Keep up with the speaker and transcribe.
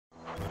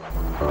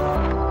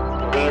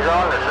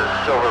D-Zone, this is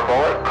Silver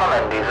Bullet. Come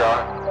in,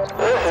 D-Zone.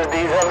 This is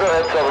D-Zone, go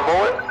ahead, Silver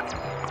Bullet.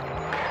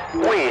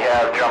 We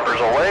have jumpers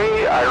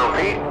away. I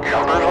repeat,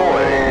 jumpers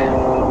away.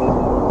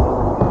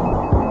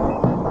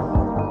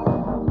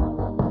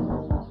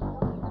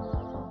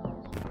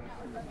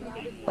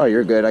 Oh,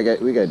 you're good.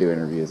 We gotta do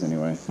interviews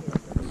anyway.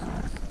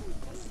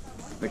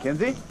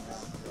 Makenzie?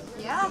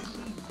 Yeah.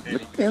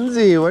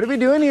 Makenzie, what are we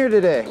doing here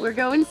today? We're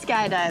going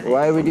skydiving.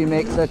 Why would you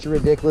make such a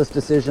ridiculous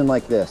decision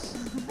like this?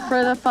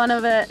 For the fun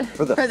of it.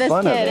 For the this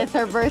fun of kid. it? It's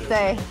her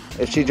birthday.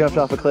 If she jumped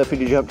off a cliff, would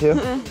you jump too?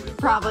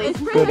 Probably.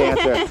 Good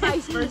answer.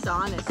 Vice versa,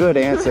 honest. Good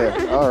answer.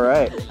 All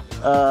right.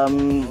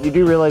 You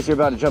do realize you're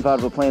about to jump out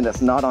of a plane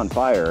that's not on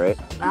fire, right?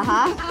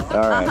 Uh-huh.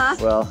 All right.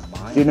 Well,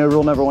 do you know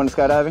rule number 1 to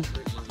skydiving?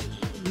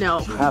 No.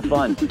 Have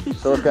fun.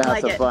 So let's go have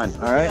some fun.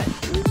 All right.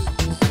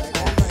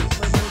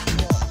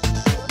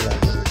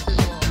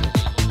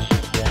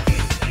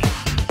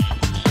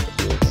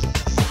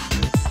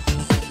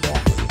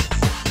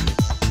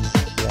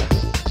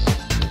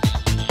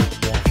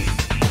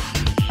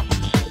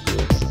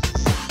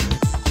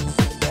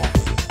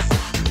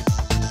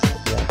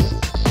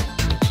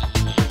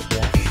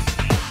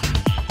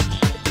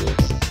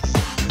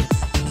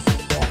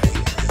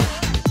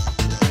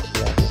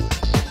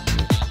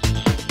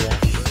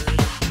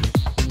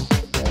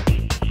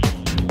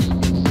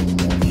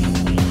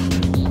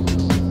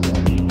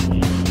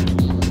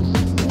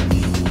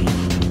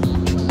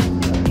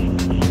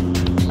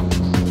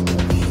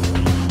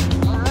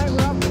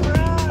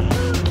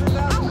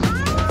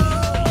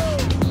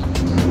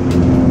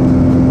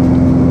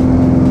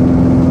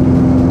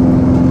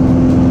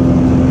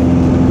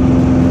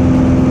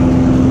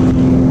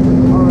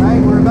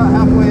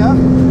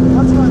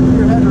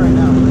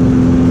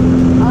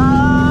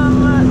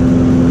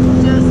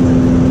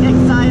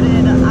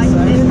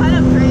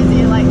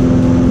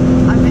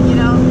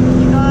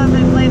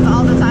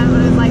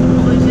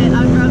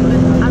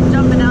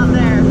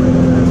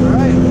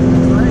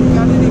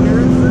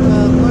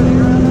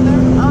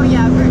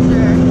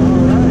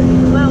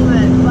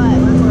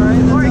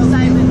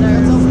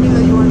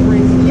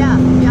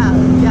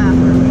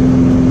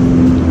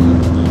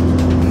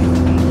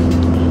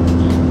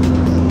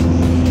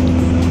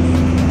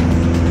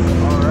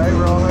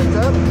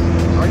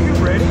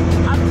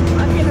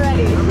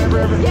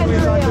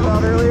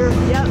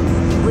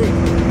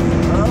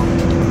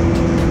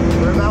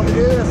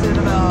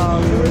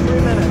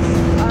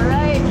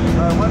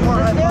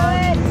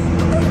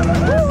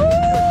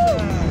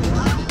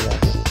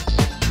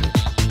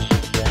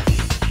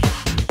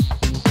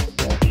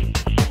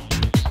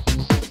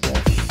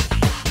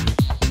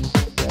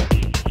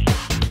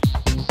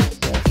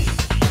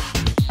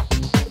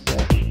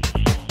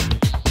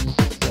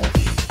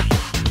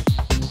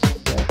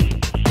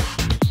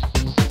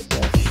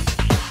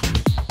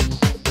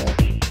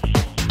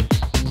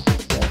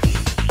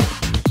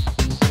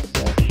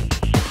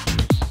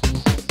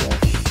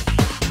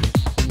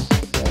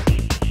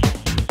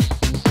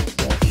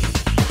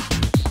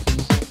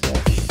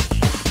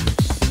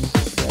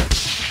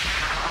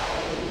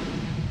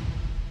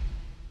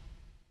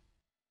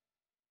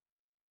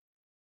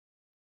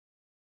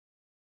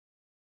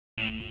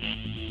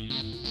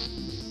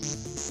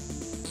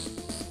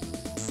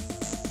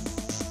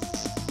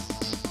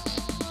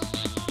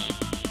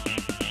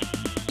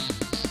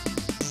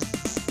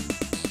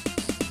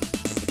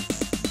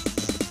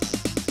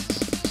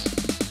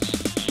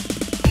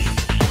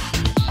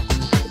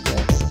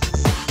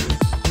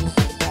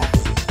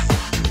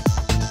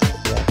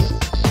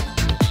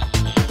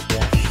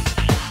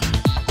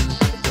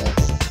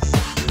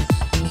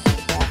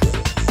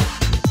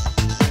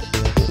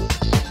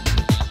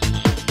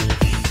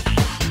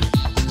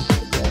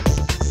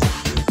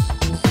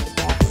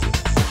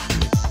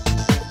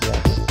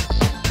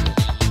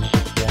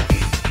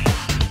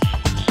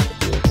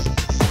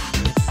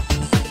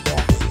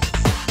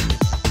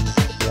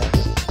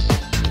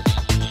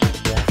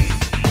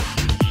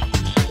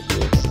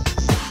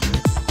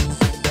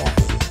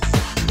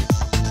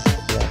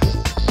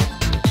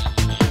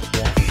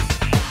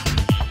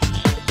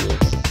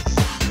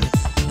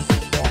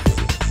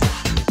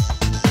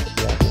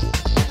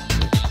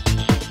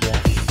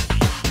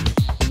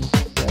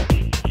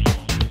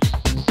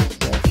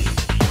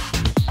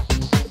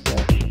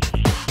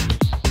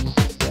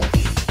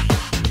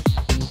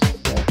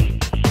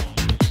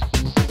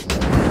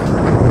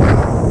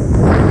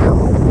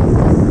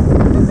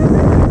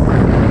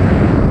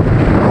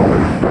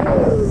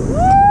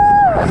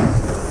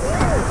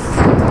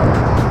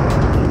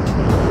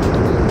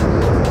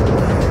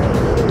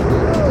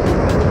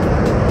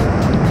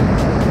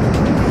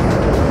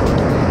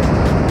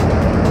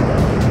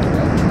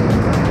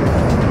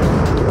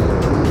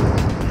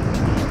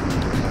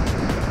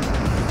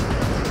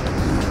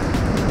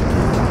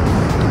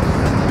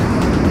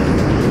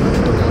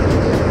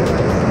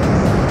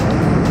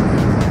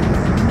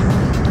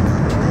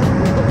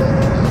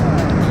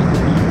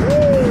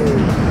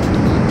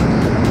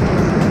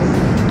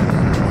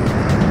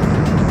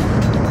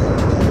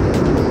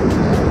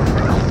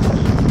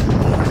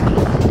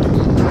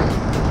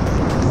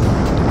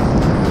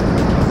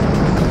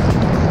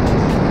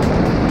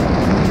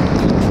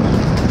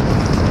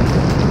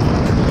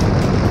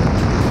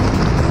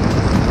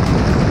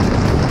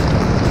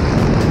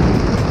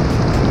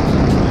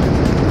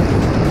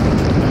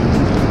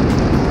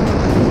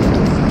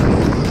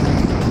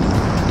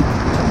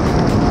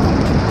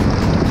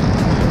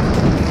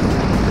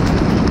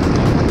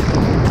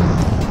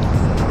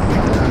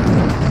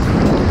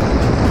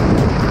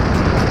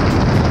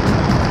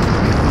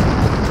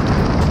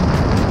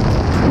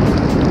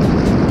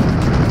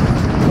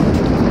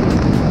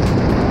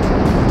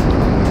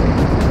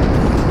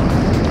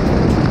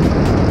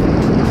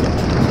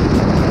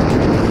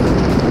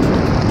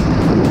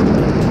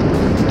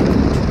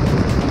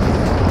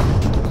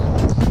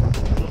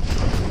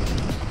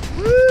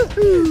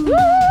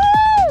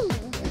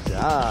 Good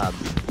job.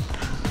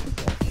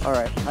 All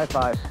right, high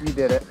five. You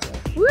did it.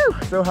 Woo!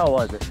 So how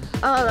was it?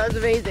 Oh, that was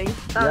amazing.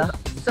 That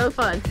was so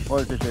fun. What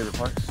was your favorite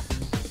part?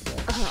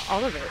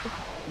 All of it.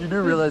 You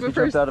do realize you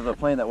jumped out of a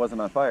plane that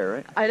wasn't on fire,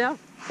 right? I know.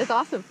 It's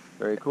awesome.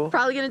 Very cool.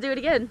 Probably gonna do it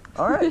again.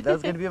 All right,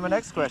 that's going to be my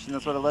next question.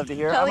 That's what I love to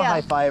hear. Hell I'm a yeah.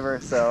 high fiver,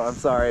 so I'm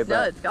sorry. No,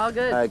 But it's all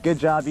good. good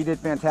job. You did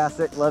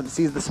fantastic. Love to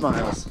see the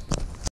smiles.